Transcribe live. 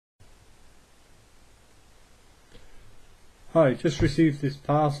Hi, just received this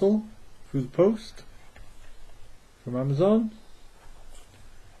parcel through the post from Amazon.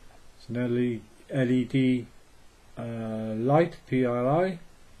 It's an LED light, PLI,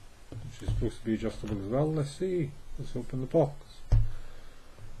 which is supposed to be adjustable as well. Let's see, let's open the box.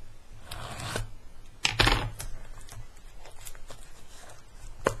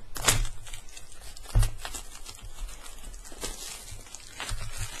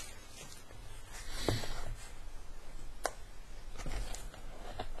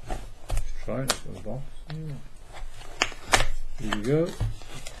 Try it for the box. Here we go.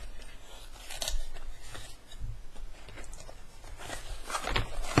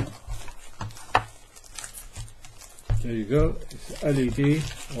 There you go. It's LED,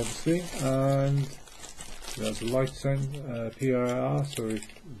 obviously, and there's a light sensor, PIR, so it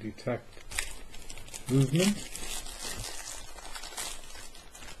detects movement.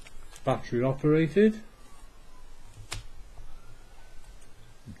 Battery operated.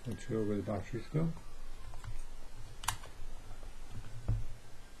 Not sure where the batteries go.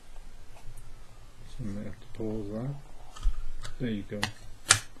 So I may have to pause that. There you go.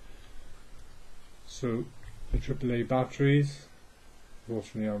 So the AAA batteries.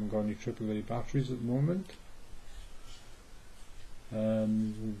 Unfortunately, I haven't got any AAA batteries at the moment.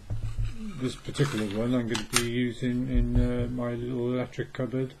 This particular one I'm going to be using in my little electric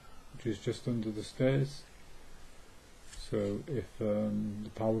cupboard, which is just under the stairs. So if the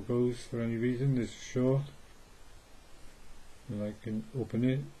power goes for any reason, this is short, and I can open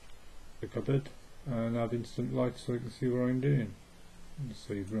it, the cupboard, and have instant light so I can see what I'm doing.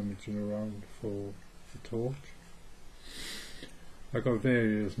 So you're rummaging around for the torch. I've got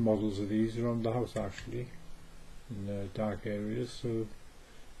various models of these around the house actually, in dark areas, so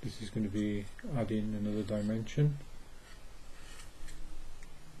this is going to be adding another dimension.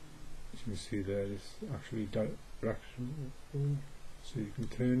 As you can see there, it's actually direction, so you can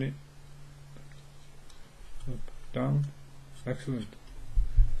turn it up, down. Excellent.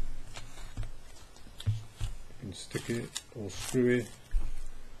 You can stick it or screw it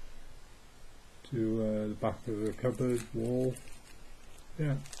to the back of the cupboard wall.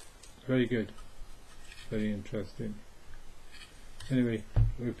 Yeah, very good, very interesting. Anyway,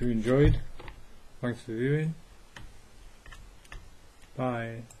 I hope you enjoyed. Thanks for viewing.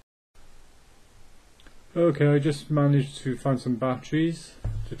 Bye. Okay, I just managed to find some batteries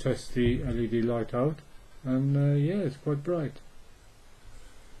to test the LED light out, and yeah, it's quite bright.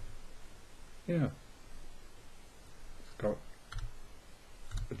 Yeah, it's got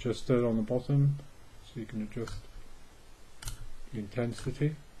adjuster on the bottom, so you can adjust the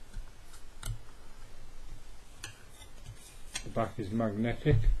intensity. The back is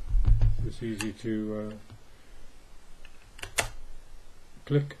magnetic, so it's easy to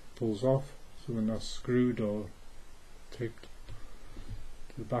click, pulls off. So when that's screwed or taped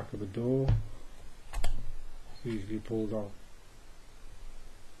to the back of the door, it's easily pulled off,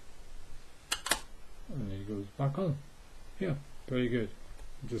 and there it goes back on. Yeah, very good.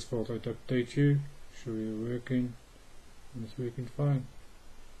 I just thought I'd update you, show you working, and it's working fine.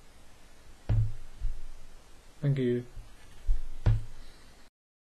 Thank you.